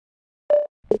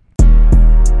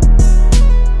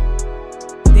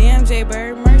J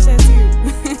Bird, merch that too.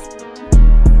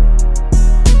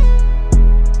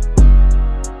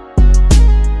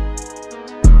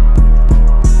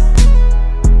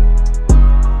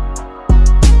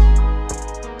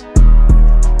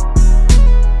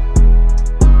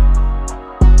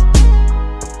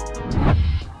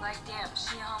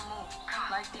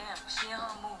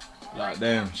 Like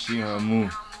damn, she in her mood.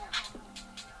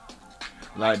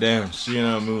 Like damn, she in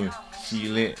her mood. She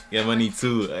lit, yeah money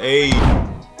too. Hey,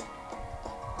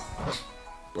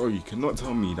 bro, you cannot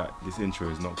tell me that this intro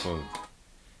is not cold.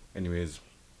 Anyways,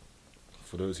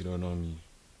 for those who don't know me,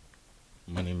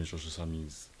 my name is Joshua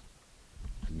Sammys,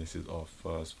 and this is our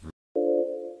first vlog.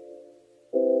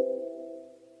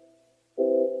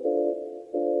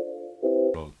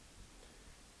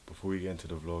 Before we get into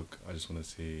the vlog, I just want to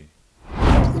say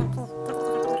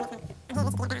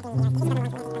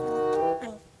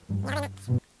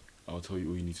I'll tell you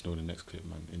all you need to know in the next clip,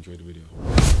 man. Enjoy the video.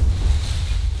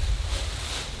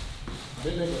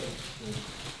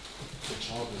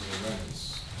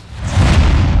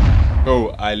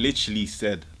 Bro, I literally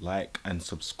said like and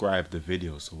subscribe the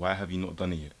video, so why have you not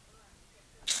done it yet?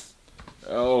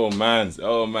 Oh mans. The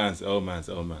child has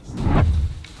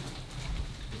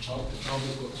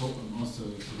got told and asked to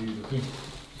do the thing.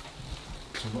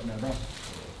 So what now?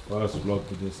 First vlog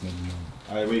for this nigga, man.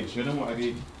 Alright, wait, show them what I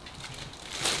gave you.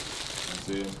 That's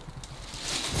it.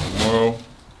 Tomorrow,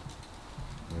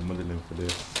 we're modeling for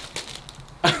this.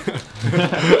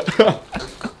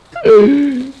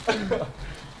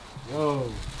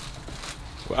 Yo.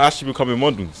 We're actually becoming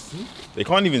models. They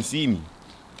can't even see me.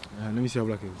 Let me see how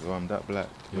black it is. Oh, I'm that black.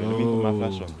 Yo, let me put my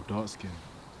flash on. Dark skin.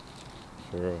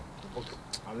 For real.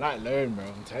 I'm like learn, bro.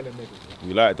 I'm telling niggas.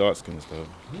 We like dark skins though.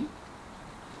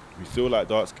 We still like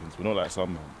dark skins. We're not like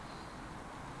some man.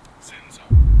 Sensor.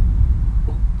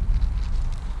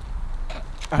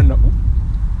 I know.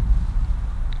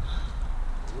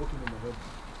 Walking in the hood.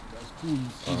 That's cool.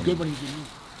 He's good when he's with me.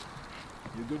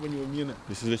 You're good when you're with me, innit?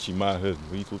 This is literally my hood.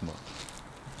 What are you talking about?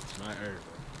 It's my area,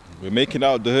 bro. We're making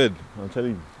out the hood. I'm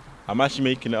telling you. I'm actually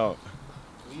making it out.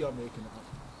 We are making it up.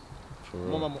 For I'm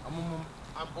real. on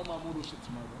my model shit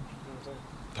tomorrow, bro. You know what I'm saying?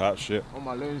 Type shit. On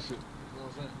my learn shit. You know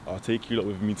what I'm saying? I'll take you lot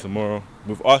with me tomorrow.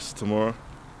 With us tomorrow.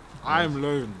 I'm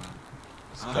learn, man.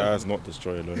 Sky's not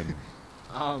destroyed alone.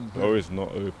 I'm Door is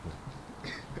not open.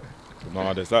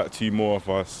 Nah, there's like two more of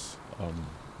us.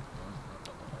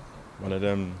 One of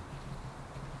them.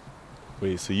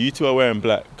 Wait, so you two are wearing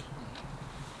black.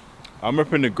 I'm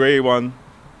repping the grey one.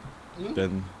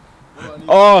 Then.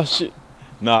 Oh shit.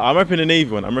 Nah, I'm repping the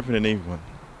navy one.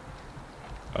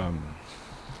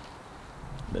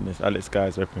 Then this Alex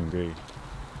guy's repping grey.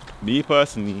 Me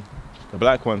personally, the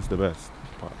black one's the best.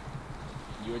 But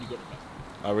You already got the black.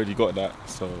 I already got that,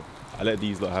 so I let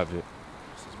these lot have it.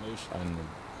 This is motion. And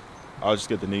I'll just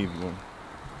get the navy one.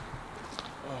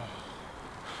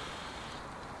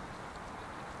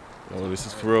 Oh, this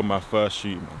is for real my first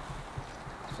shoot, man.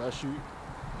 First shoot.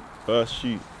 First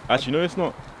shoot. Actually, no, it's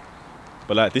not.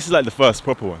 But like, this is like the first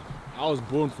proper one. I was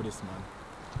born for this, man.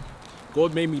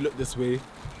 God made me look this way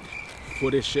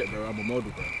for this shit, bro. I'm a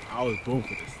model, bro. I was born for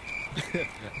this.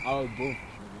 I was born for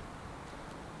this,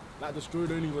 nigga. Like the story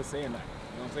only was saying that.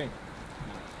 You know what I'm saying?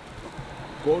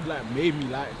 God like made me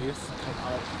like this because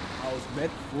I was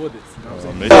meant for this. You know what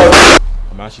I'm saying?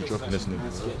 I'm actually dropping this nigga, bro.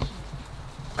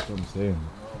 That's what I'm saying.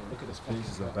 Look at this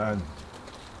Faces are banned.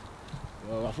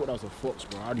 Well, I thought that was a fox,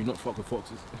 bro. I do not fuck with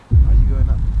foxes. How you going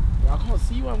up? Bro, I can't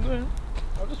see where I'm going.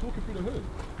 I'm just walking through the hood.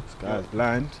 This guy's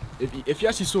blind. If you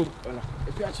actually saw, a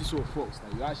fox,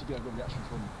 like you actually get a good reaction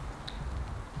from me.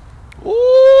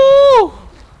 Ooh!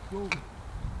 Yo.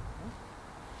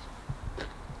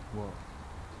 What?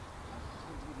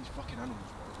 These fucking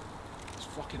animals, bro. These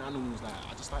fucking animals, like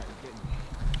I just like to get me.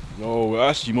 Yo, we're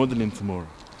actually modelling tomorrow.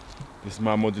 This is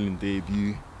my modelling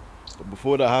debut. But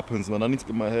before that happens, man, I need to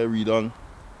get my hair redone.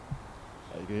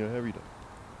 How you getting your hair redone?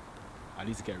 I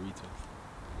need to get a retwist.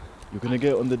 You're gonna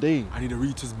get it on the day. I need a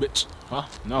retwist, bitch. Huh?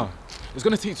 No. It's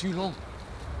gonna take too long.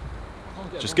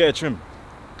 Just get a trim.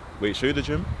 Wait, show you the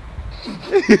trim?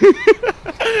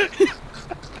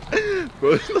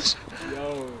 Bro,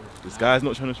 Yo. this guy's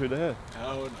not trying to show the hair.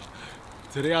 Hell no.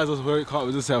 Today I just woke up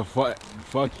and just said, fuck it.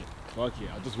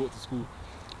 I just walked to school.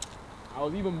 I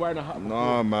was even wearing a hat.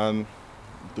 Nah, man.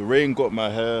 The rain got my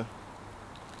hair.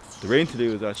 The rain today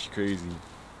was actually crazy.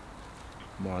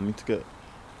 Man, I need to get.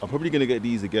 I'm probably gonna get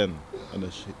these again and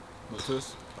a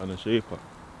shaper.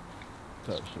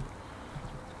 Type shit.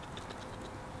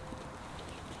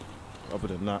 Other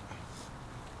than that,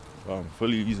 I'm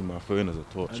fully using my phone as a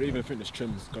torch. I don't even think this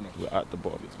trim is gonna. We're at the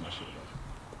bottom. It's my shit,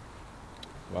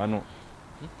 bro. Why not?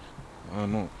 Why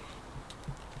not?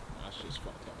 That shit's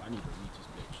fucked up. I need to read this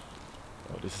bitch.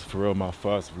 Oh, this is for real my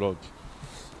first vlog.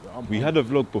 Yo, We had a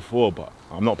vlog before, but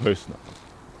I'm not posting that.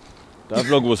 That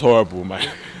vlog was horrible, man.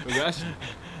 Was it actually?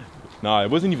 Nah, it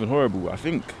wasn't even horrible. I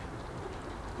think.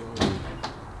 Yo.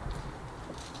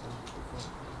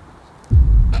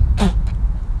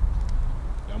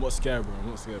 Yeah, I'm not scared, bro. I'm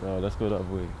not scared. No, let's go that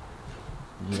way.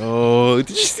 Yo, did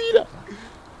you see that?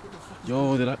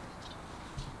 Yo, did I?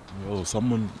 Yo,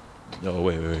 someone. Yo,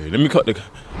 wait. Let me cut the.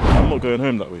 I'm not going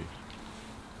home that way.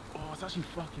 Oh, it's actually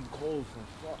fucking cold, for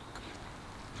fuck.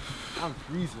 I'm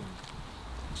freezing.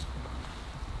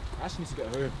 I actually need to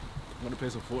get home. I'm gonna play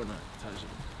some Fortnite.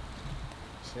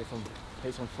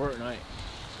 Play some Fortnite. You know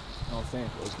what I'm saying?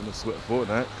 I was gonna sweat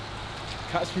Fortnite.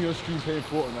 Catch me on stream playing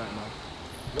Fortnite, man.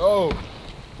 Yo!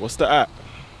 What's the app?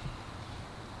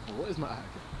 What is my app?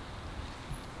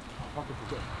 I fucking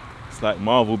forgot. It's like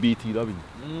Marvel BTW.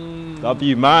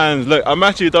 W Mans. Look, I'm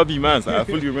actually a W Mans. Like, I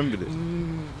fully remember this.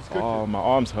 Oh, my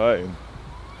arm's hurting.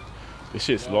 This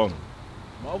shit's long.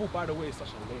 Marvel, by the way, is such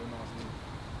a lame ass name.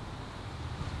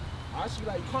 I actually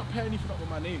like, you can't pair anything up with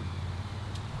my name.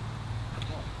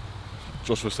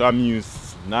 Joshua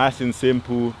Samuels, nice and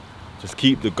simple. Just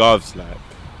keep the govs, like.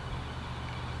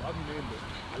 I'll be named it.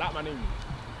 I like my name.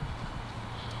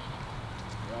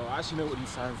 Yo, I actually know what these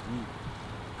signs mean.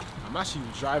 I'm actually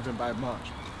driving by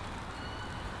March.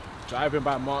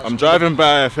 I'm driving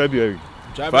by February.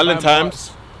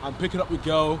 Valentine's. I'm picking up a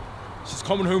girl. She's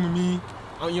coming home with me.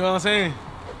 You know what I'm saying?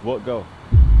 What girl?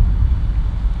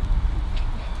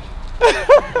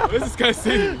 What is this guy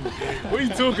saying? What are you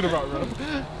talking about, bro?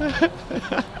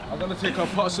 I'm gonna take her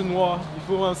Pot Noir. You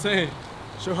feel what I'm saying?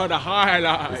 Show her the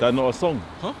highlight. Is that not a song?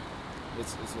 Huh?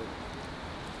 It's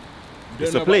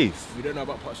a place. You don't know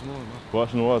about Pot Noir, man.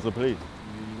 Pot Noir is a place.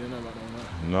 You don't know about that,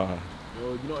 man. Nah.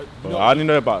 Yo, you I only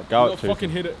know about you Gaucho. don't fucking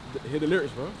hear the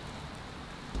lyrics, bro.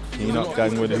 Peanut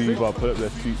gang with the Hoover, put up their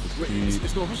street to street.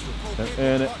 It's not restaurant.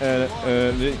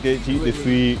 Get cheap the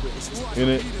sweet. In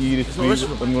it, eat the It's not sweet.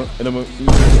 restaurant.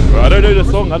 Bro, I don't know the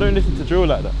song. I don't listen to drill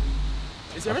like that.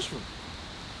 It's a restaurant.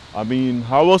 I mean,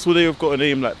 how else would they have got a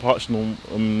name like Parchnal?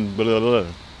 Blah, blah, blah. I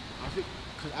think,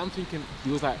 cause I'm thinking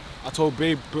he was like, I told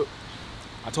babe, but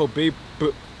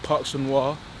Parks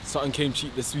Noir, something came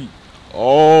cheap this week.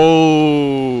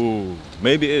 Oh,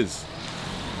 maybe it is.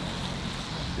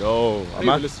 Yo, I'm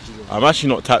actually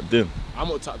not tapped in. I'm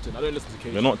not tapped in. I don't listen to K.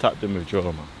 You're not tapped in with drill,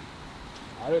 man.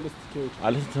 I don't listen to K. I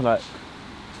listen to like.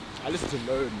 I listen to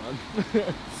Lone, man.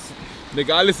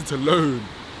 Nigga, I listen to Lone.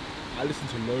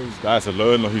 Guys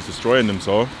alone, who's destroying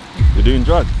themselves. They're doing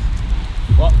drugs.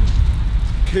 What?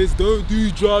 Kids, don't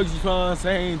do drugs, you know what I'm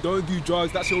saying? Don't do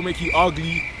drugs, that shit will make you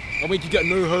ugly. That'll make you get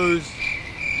no hoes.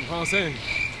 You know what I'm saying?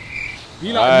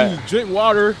 Be like me, drink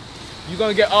water, you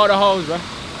gonna get all the hoes, bro. You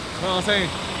know what I'm saying?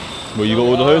 Well, you got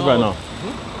all the hoes right now.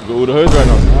 You got all the hoes right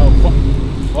now. Oh,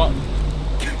 fuck.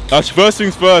 That's first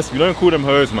things first, we don't call them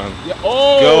hoes, man. Yeah,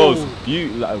 oh! Girls,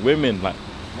 like women, like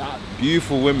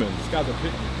beautiful women. This guy's a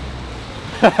pick me.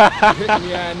 Pick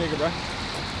me ass nigga, bro.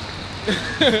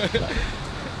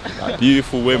 Like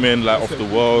beautiful women, like off the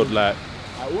world, like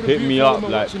hit me up,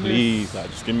 like please, like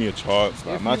just give me a chance.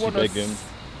 Like, I'm actually begging.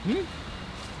 Like,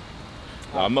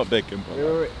 I'm not begging, but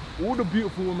wait. All the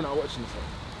beautiful women are watching this.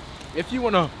 If you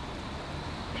want a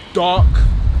dark,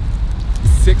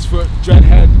 6 foot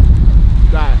dreadhead,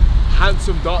 like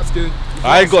handsome dark skin.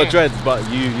 I ain't got dreads, but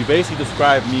you basically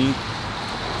described me.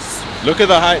 Look at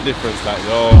the height difference, like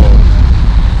yo.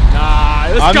 Nah,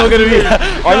 I'm not gonna be.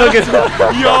 I'm not gonna.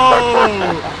 Yo,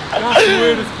 that's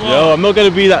weird as fuck. Yo, I'm not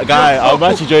gonna be that guy. I'm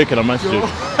actually joking. I'm actually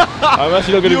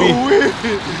not gonna be. Weird.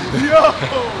 Yo.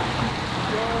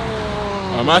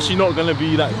 I'm actually not gonna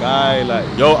be that guy. Like,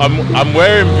 yo, I'm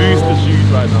wearing Booster shoes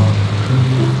right now.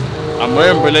 I'm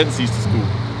wearing Balenci's to school.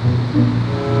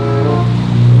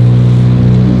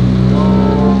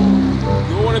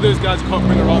 You're one of those guys who can't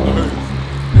bring around the hose.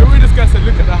 Remember this guy said,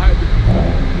 look at the height.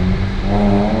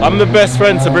 I'm the best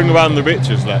friend to bring around the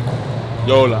riches, like.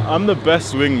 Yo, like, I'm the best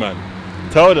swing man.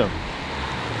 Tell them.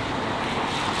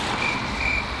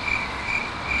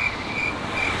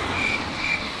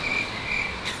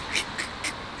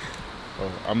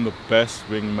 Oh, I'm the best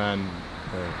swing man.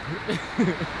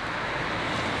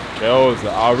 Girls,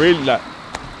 like, I really like.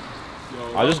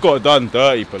 I just got it done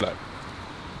dirty, but like.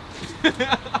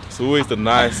 It's always the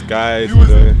nice guys. Who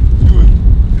was it?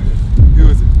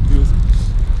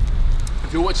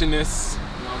 If you're watching this, you know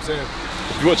what I'm saying?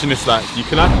 If you're watching this, like, you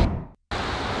can have.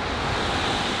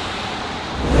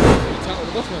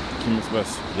 King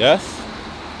Express. Yes?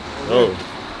 Oh.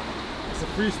 It's a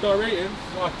 3-star rating.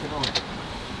 Fucking hell.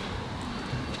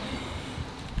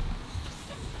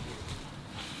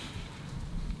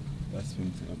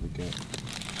 Okay.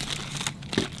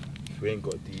 If we ain't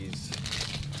got these,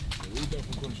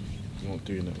 we're not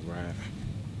doing it right.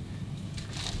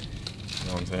 You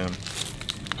know what I'm saying?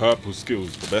 Purple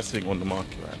Skittles, the best thing on the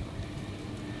market right now.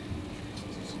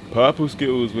 Purple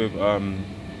Skittles with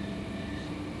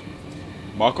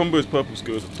my combo is purple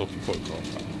Skittles with toffee popcorn.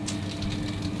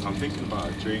 I'm thinking about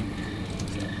a drink.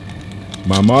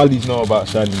 My Marlies know about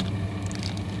Shani.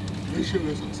 Make sure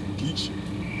there's some geek shit.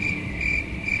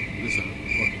 Listen,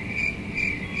 fuck it.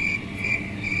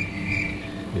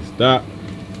 It's that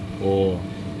or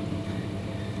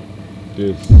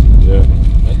this, yeah.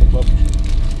 Where's the purple?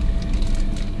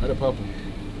 Where's the purple?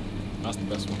 That's the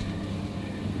best one.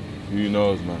 Who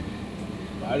knows, man?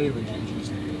 But I didn't even drink juice.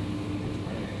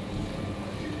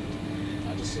 I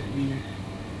just said weed.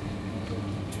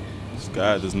 This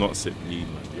guy does not sip weed,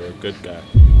 man. You're a good guy.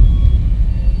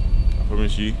 I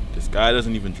promise you, this guy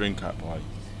doesn't even drink at parties.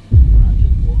 I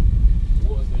drink water.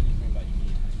 Water's the only thing that you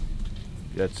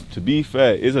need. Yeah, to be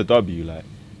fair, it's a W, like,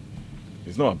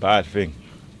 it's not a bad thing.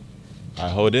 I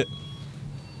hold it.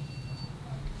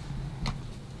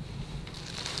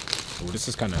 Oh, this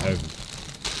is kind of heavy.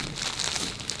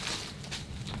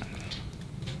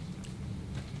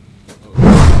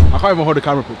 I can't even hold the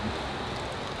camera properly.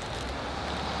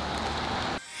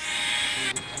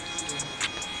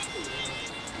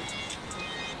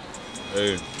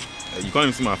 Hey, you can't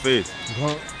even see my face. You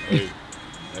can't? Hey.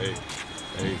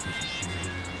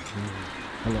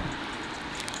 Hello.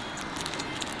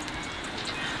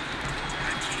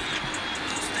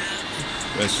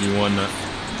 Best you won that.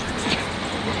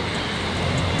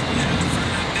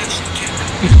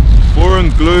 Foreign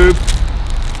Globe.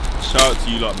 Shout out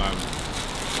to you lot, man.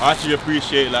 I actually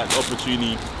appreciate like the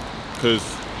opportunity, because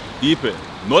deep it,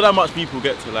 not that much people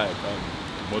get to like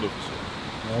model for shit.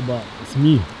 Yeah, but it's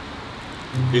me.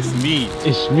 It's me.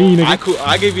 It's me, nigga.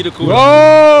 I gave you the call.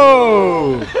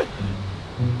 Whoa!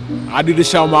 I do this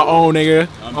shit on my own, nigga.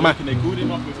 I'm joking, they called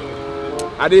him up with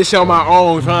I did this shit on my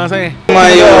own, you know what I'm saying?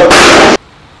 Oh.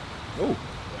 Yeah,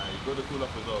 you got the cool up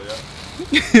as well, yeah?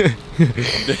 You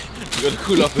got the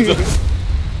cool up as well.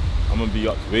 I'm gonna be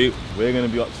up. We're gonna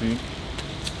be up soon.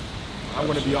 I'm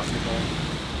gonna be up to bro.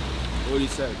 Already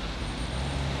said.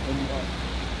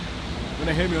 You're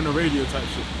gonna hear me on the radio type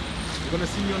shit. You're gonna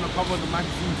see me on the cover of the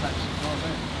magazine type shit. You know what I'm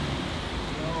saying?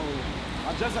 No, I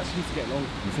just actually need to get low.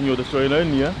 You think you're destroying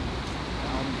only, yeah?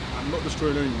 I'm not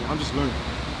destroying anything. I'm just low.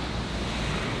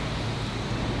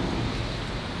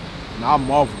 Now I'm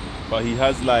Marvel. But he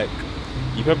has like,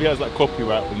 he probably has like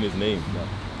copyright in his name.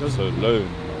 Does So loan,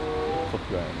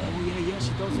 copyright. Man. Oh yeah,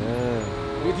 she does.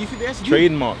 Yeah. Wait, do you think they actually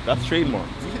Trademark. That's trademark.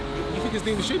 do? You think his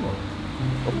name is trademark?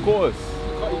 Of course.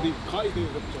 Carti's name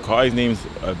is Carti's name's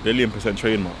a billion%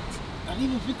 trademark. I didn't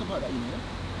even think about that, you know?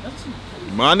 That's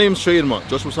crazy. My name's trademark.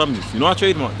 Joshua Samuels. You know I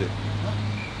trademarked it.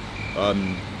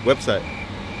 Website.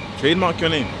 Trademark your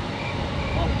name.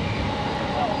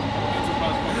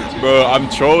 Bro, I'm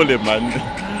trolling, man.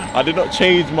 I did not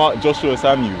change Mark Joshua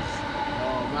Samuels.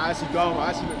 Man, I actually dumb. I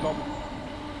actually look dumb.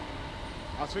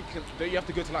 I was thinking, don't you have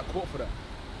to go to like court for that?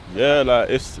 Yeah, like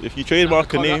if you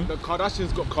trademark a name, The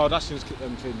Kardashians got Kardashians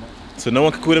trademark. so no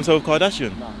one can call themselves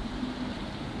Kardashian. Nah.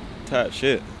 Type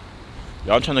shit.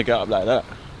 Yeah, I'm trying to get up like that.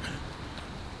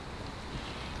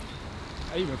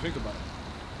 I didn't even think about it.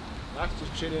 That's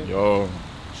just chilling. Yo,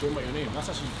 Show me your name. That's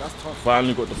tough.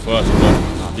 finally got the first one.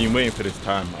 I've been waiting for this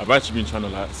time. I've actually been trying to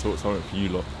like sort something for you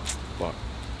lot, but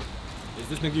Is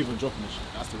this nigga even dropping this shit?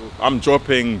 That's the real. I'm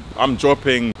dropping. It's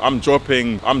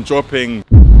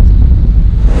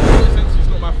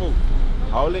not my fault.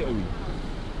 How late are we?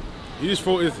 Whose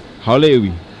fault is it? How late are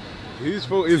we? Whose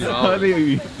fault is it? How late are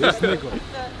we? This nigga.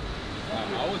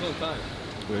 I was on time.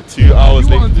 We're 2 hours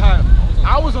You were late. on time.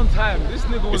 I was on time. This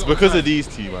nigga was It's on because time. of these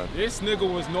two, man. This nigga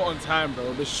was not on time,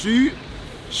 bro. The shoot.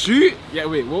 Yeah,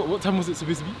 wait. What time was it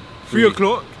supposed to be? 3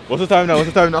 o'clock. What's the time now?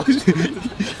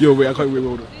 Yo, wait. I can't wait.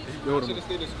 Hold on. I should have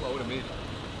stayed in school. I would have made it.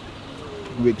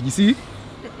 Wait, can you see?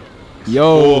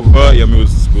 Yo. 4:30 and we was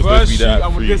supposed to First be shoot, there at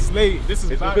I'm 3. this late. This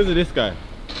is It's bad. because of this guy.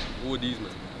 All these,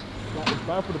 man. It's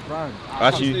bad for the brand. I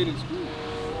Actually, stayed in school.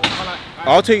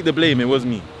 I'll take the blame. It was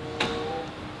me.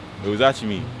 It was actually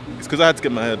me. It's because I had to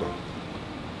get my hair done.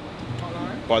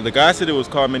 But the guy said it was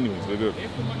calm anyways. We're good.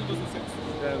 If the money doesn't sit,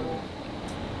 then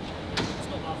it's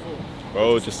not my fault.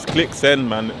 Bro, just click send,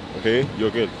 man. Okay,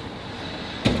 you're good.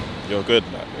 You're good.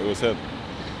 Like, it was sent.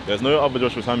 There's no other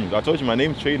Joshua Samuels. I told you my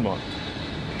name's trademark.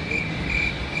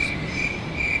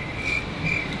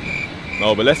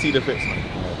 No, but let's see the fits, man.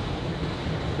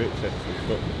 Fit checks. We've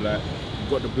got the black.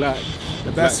 Got the black. The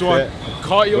Black best one. set.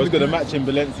 Cartier What's the got the group. matching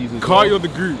Balenci's as Cartier well. the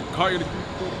group. Cartier the group.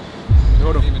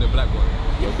 Hold on. Give me the black one.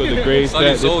 I've got the grey Sonny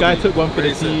set. This sold guy me. took one for the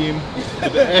Grey set. team.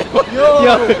 Yo!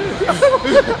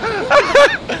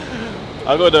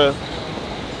 I got the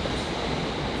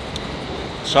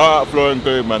shout out Flora and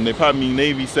Go, man. They've had me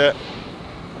navy set,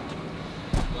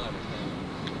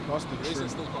 Plus the Grey trim. set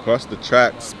still can't. plus the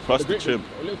tracks, plus the Great- trim.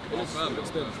 It looks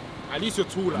thin. At least you're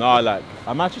tall. Like. Nah, like,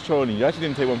 I'm actually trolling you. You actually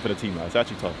didn't take one for the team, like, it's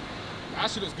actually tough.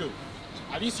 Actually looks good.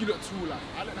 At least you look tall. Like.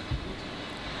 I look like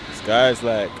a This guy's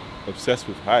like obsessed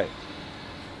with height.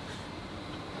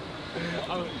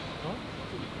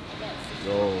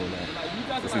 Yo,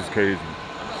 like, this is crazy.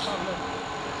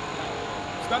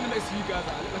 Standing next to you guys,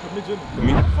 I look like a midget.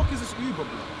 Me? What the fuck is this Uber, bro?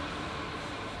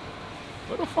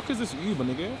 What the fuck is this Uber,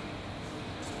 nigga?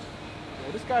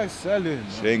 Yo, this guy's selling.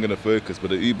 She ain't gonna focus, but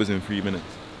the Uber's in 3 minutes.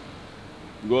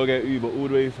 You gotta get Uber all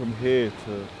the way from here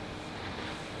to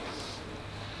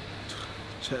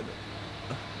Check it.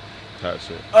 that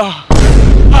shit.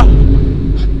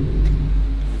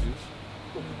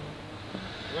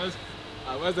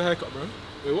 Where's the haircut, bro?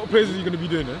 Wait, what poses are you gonna be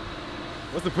doing, eh?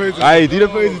 What's the poses? Aye, do the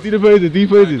poses, do the poses, do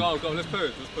the Alright, poses. go, let's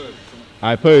pose, let's pose.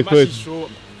 Aye, pose, I'm actually pose.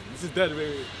 short. This is dead,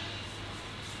 wait.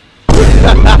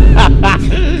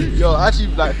 Yo, actually,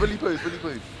 like, fully pose, fully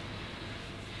pose.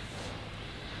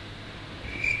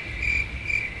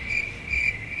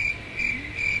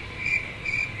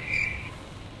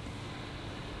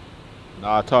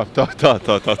 Nah, tough.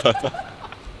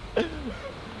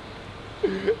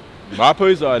 My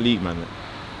poses are elite, man.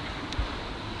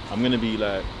 I'm gonna be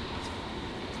like.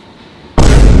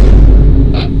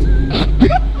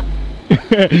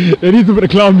 They need to put the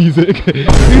clown music.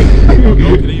 No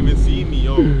one can even see me,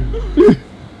 yo. Yo,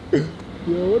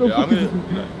 Yeah, I'm gonna.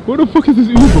 what the fuck is this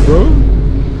Uber, bro?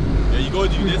 Yeah, you gotta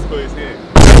do this pose here.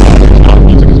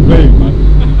 Music is playing, man.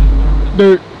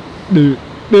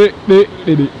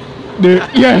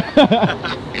 Yeah.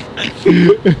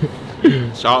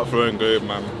 Shout out Flora and Go,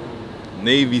 man.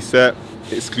 Navy set,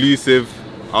 exclusive.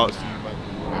 Out.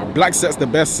 Black set's the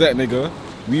best set, nigga.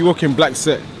 We walking black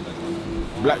set.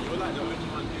 Black. You're like the only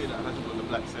one here that hasn't got the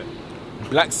black set.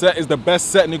 Black set is the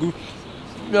best set, nigga.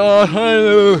 Oh,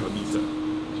 hello. You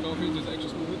can't fit this extra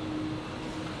small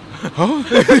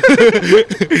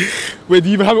with Wait, do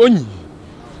you even have it on you?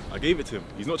 I gave it to him.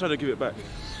 He's not trying to give it back.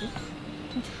 the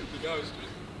guys.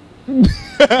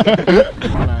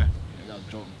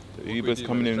 The Uber's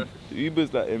coming in. The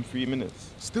Uber's like in 3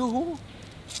 minutes. Still who?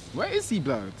 Where is he,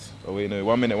 blood? Oh wait, no,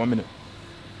 1 minute, 1 minute.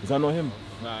 Is that not him?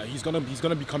 Nah, he's gonna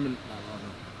be coming.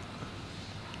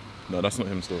 No, that's not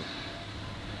him still.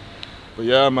 But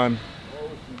yeah, man.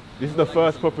 This is the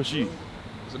first proper shoot.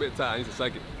 It's a bit tight, I need to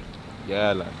psych it.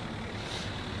 Yeah, like.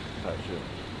 That shit.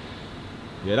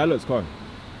 Yeah, that looks calm.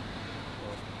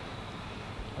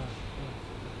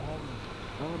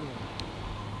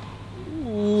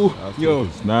 Ooh, yo,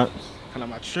 snaps. can I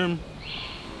my trim?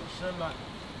 Trim like,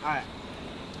 alright.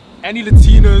 Any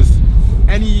Latinas,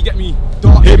 any you get me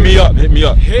dark. Hit me up, hit me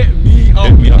up. Hit me up.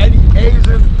 Hit me up. Any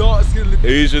Asians, dark skin,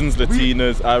 Asians,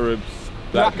 Latinas, Arabs,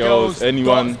 black girls,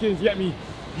 anyone. dark skins, get me.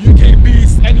 UK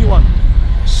beasts, anyone.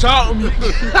 Shout at me,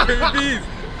 UK beasts.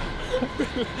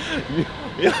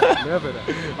 Never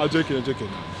that. I'm joking.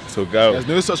 So go. There's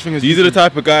no such thing as. These are the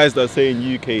type of guys that are saying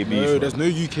UK No, beef. there's no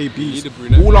UK beasts. need a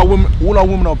brunette. All our women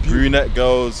are beautiful. Brunette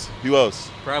girls. Who else?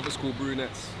 Private school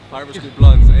brunettes, private school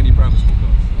blondes, any private school girls.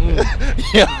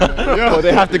 Well,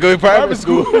 they have to go in private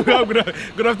school. I'm gonna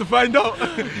have to find out.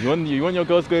 You want your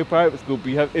girls to go to private school, but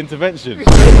you have intervention. Yo.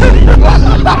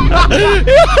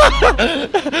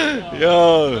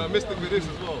 I missed it with this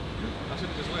as well. I should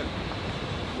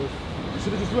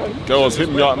have just went. Girls, hit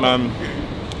me up, man.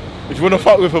 If you want to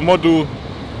fuck with a model,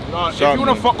 Nah, if shout you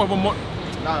wanna me. fuck with a model,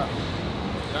 nah,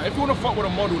 if you wanna fuck with a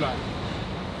model, like,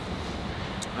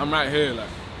 I'm right here, like,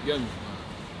 you get me?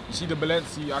 You see the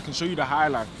Balenci, I can show you the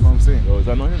highlight. You know what I'm saying? Yo, is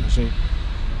that not him? I'll show you. I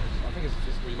think it's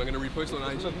just. Am I gonna repost on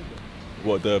IG?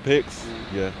 What, the pics?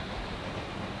 Yeah.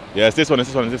 Yeah, it's this one,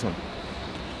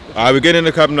 Alright, we're getting in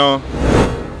the cab now.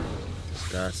 This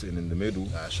guy sitting in the middle.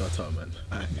 Shut up, man.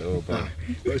 Yo, bro.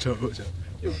 Watch out.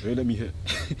 Yo, don't let me hit.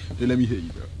 Don't let me hit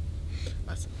you, bro.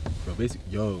 Bro, basically,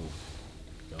 yo.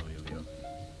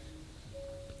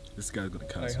 This guy's gonna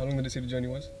Like, cancel. how long did they say the journey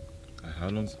was? How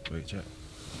long's... Wait, check.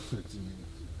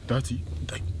 30.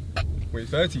 Wait,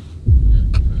 30?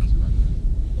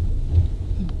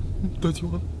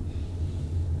 31.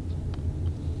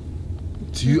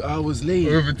 2 hours late.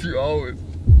 Over 2 hours.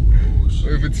 Oh, shit.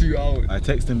 Over 2 hours. I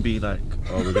text him, be like,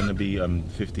 oh, we're gonna be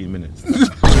 15 minutes.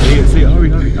 say it, hurry.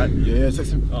 Yeah,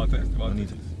 text him. Oh, text him. I need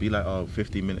to be like, oh,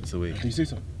 15 minutes away. Can you say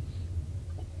something?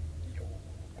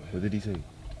 What did he say?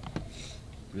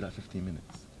 Be like 15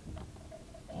 minutes.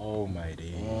 Oh my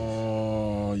days.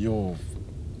 Oh, yo.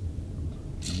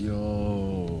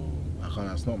 I can't,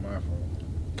 that's not my fault.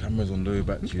 Camera's on low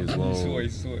battery as well. You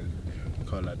saw it. I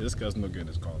can't lie, this guy's not getting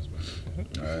his cars, man.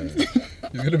 Alright.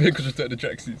 He's gonna make us return the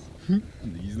tracksuits.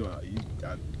 He's not,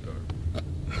 no.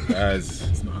 Guys,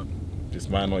 It's not happening. this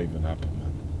might not even happen,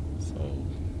 man. So,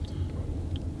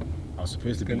 I was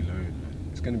supposed to be low, man.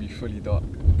 It's gonna be fully dark.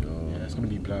 Yeah, it's gonna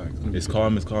be black. it's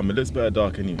calm, it's calm. It looks better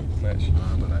dark anyway. Nice.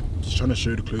 But like, just trying to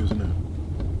show the clues, innit?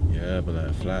 Yeah, but like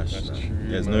a flash. That's like, true,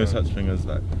 there's no man. such thing as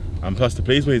like. And plus, the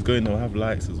place where he's going, they'll have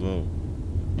lights as well.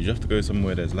 You just have to go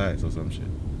somewhere there's lights or some shit.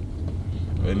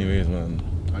 But anyways, man,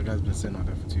 That guy's been sitting out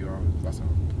there for 2 hours. That's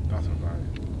about it.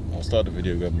 I'll start the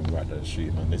video going right down the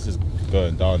street, man. This is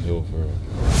going downhill for real.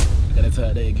 Gotta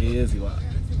tell that easy what.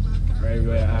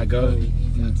 Everywhere I go,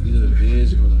 into the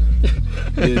visual.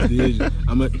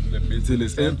 I'm until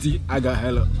it's empty. I got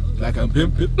hella like I'm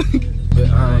pimping. But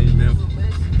I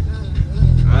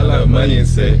love money and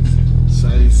sex.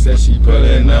 Shawty said she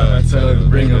pulling up. I tell her to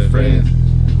bring her friends.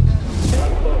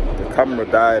 The camera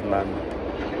died, man.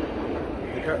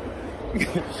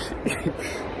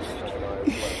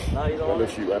 Well,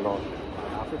 shoot right now.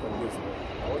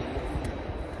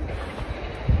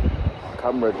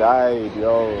 Camera died,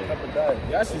 yo.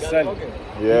 You actually said it.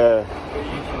 Yeah.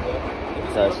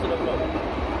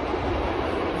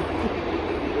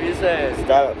 What you saying? This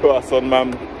guy that put us on,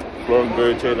 man. Florent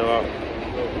go chain him out.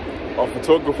 Our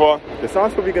photographer. The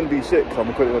sound's probably gonna be shit because I'm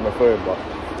gonna put it on my phone, but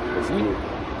it's cool.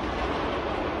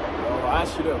 I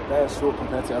actually look very short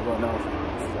compared to everyone else.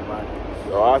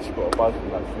 Yo, I actually got a buzz from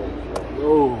that film.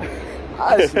 Yo, I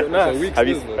actually look nice. Have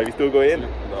you still got it in? No,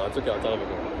 I took it out time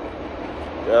ago.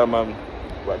 Yeah, man.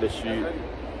 We're at the shoot.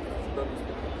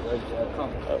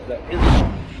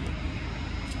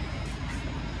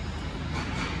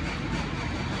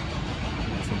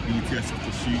 Some BTS off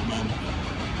the shoot, man.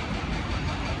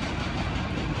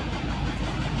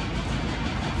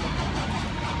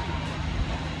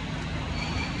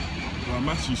 Bro, I'm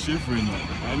actually shivering, like. I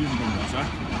haven't even got my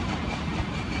jacket.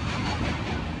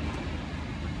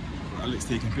 Alex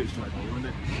taking pictures right now.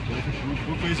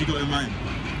 What phrase you got in mind?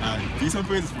 Do some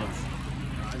phrases for us.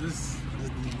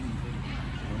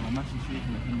 I'm actually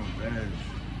shaking like in my bed.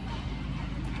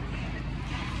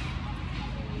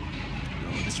 Yo,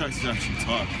 this track is actually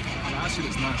tough. That shit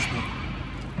looks nice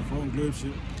though. Foreign globe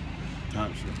shit.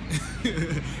 Type shit.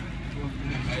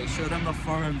 Hey, show them the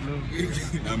foreign blue.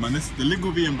 Yeah, man, the link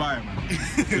will be in bio, man.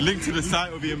 The link to the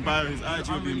site will be in bio. His IG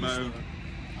will be in bio.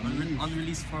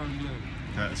 Unreleased foreign blue.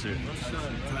 Type shit.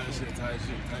 Tight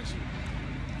shit.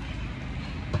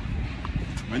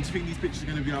 When do you think these pictures are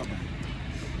going to be out, man?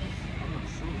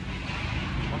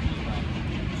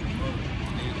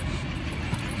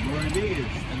 More ideas.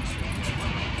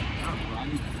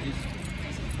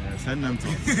 Yeah, send them to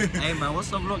us. Hey man, what's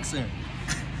the vlog saying?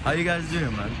 How you guys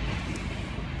doing, man?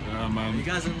 Yeah, man. You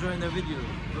guys enjoying the video?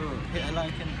 Bro, hit a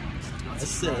like and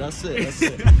that's it.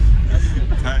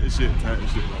 Tight as shit, man.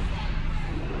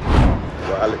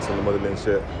 Got Alex on the modelling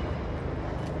shit.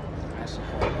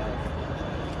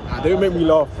 Don't make me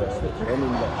laugh.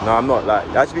 No, I'm not. Like,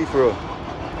 actually, for real.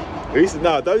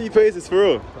 W Praise for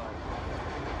real.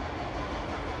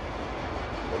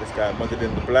 Got this guy modded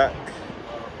in the black.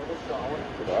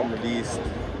 Got unreleased.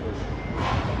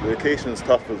 The location's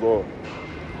tough as well.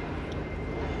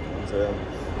 So,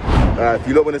 if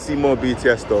you don't want to see more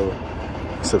BTS though,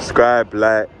 subscribe,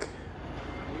 like.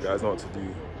 You guys know what to do.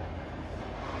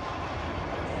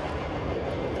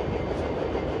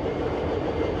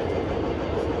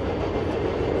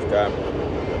 Damn.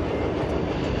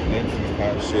 Nancy's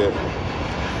kind of shit.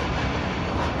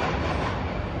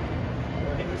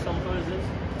 Give me some poses.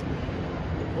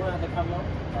 Go at the camera.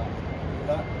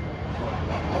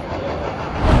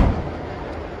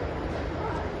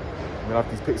 I'm gonna have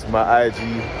these pics on my IG.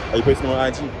 Are you posting on my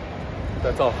IG?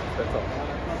 That's off.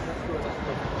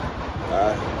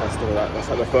 That's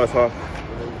like the first half.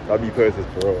 That'll be posted,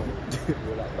 bro.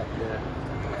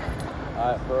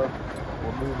 Alright, bro.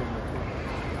 We're moving.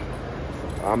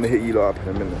 I'm gonna hit you lot up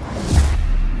in a minute.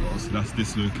 So that's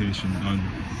this location done.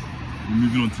 We're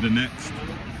moving on to the next.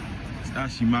 It's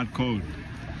actually mad cold.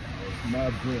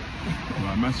 Mad bro. Well,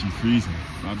 I'm actually freezing.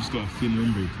 I've just got a thin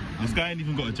umbrella. This guy ain't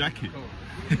even got a jacket.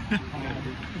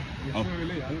 Oh.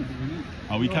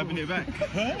 Are we cabbing it back?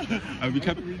 Are we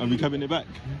cabbing it back?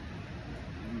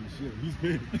 Shit, he's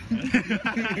big.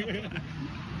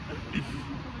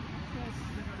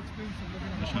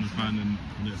 I'm trying to find the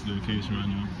next location right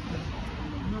now.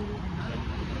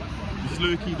 It's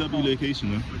low-key W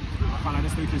location though. I can't like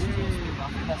this location.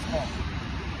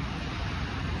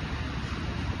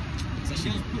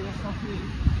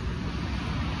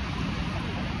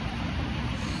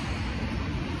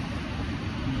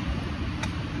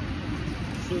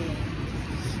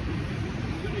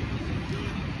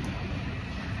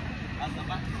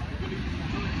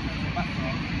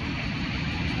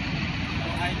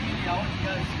 ideally, I want you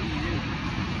guys to be here.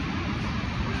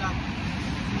 We like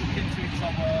talk into each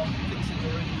other, fixing the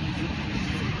ring.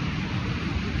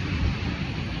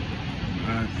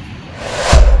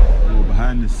 Oh,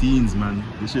 behind the scenes, man,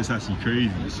 this shit's actually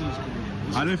crazy. This shit is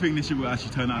crazy. I don't think this shit will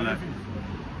actually turn out like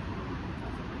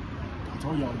I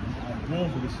told you I'm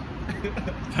born for this shit.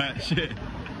 that shit.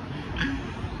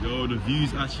 Yo, the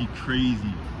view's actually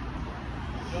crazy.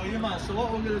 Yo, yeah, man, so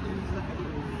what we're gonna do is like a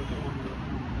little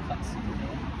cutscene,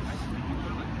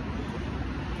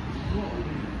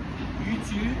 you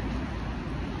two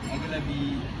are gonna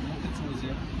be walking towards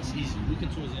him. It's easy, walking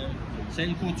towards him,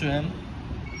 saying cool to him.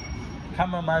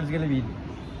 Cameraman's gonna be ish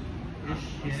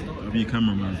here. I'll be a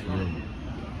cameraman for real.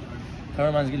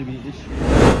 Cameraman's gonna be ish.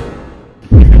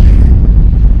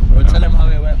 Bro, tell him how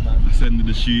it went, man. I sent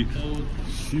the shoot.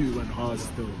 Shoot went hard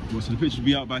still. Well, so the picture will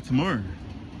be out by tomorrow.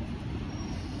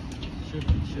 Should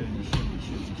be.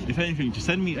 If anything, just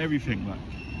send me everything, like.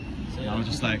 So, I was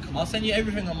just like, I'll send you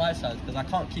everything on my side because I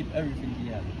can't keep everything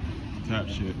here. type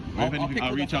shit. Or I'll if anything, pick I'll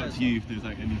all reach the out photos to you if there's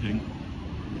like anything.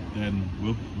 Then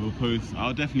we'll post.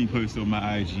 I'll definitely post on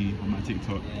my IG, on my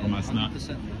TikTok, Yeah, on my Snap. 100%,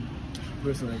 man.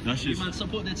 Personally, That You shit's man,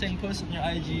 support the thing, post on your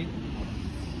IG.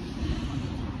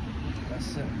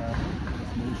 That's it, man.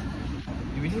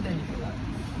 Do we need anything like?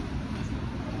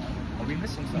 Are we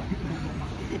missing something?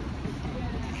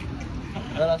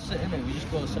 No, that's it, innit? We just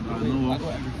got a separate I way. know. I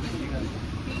got everything. You guys.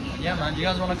 Yeah, man. Do you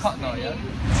guys want to cut now? Yeah.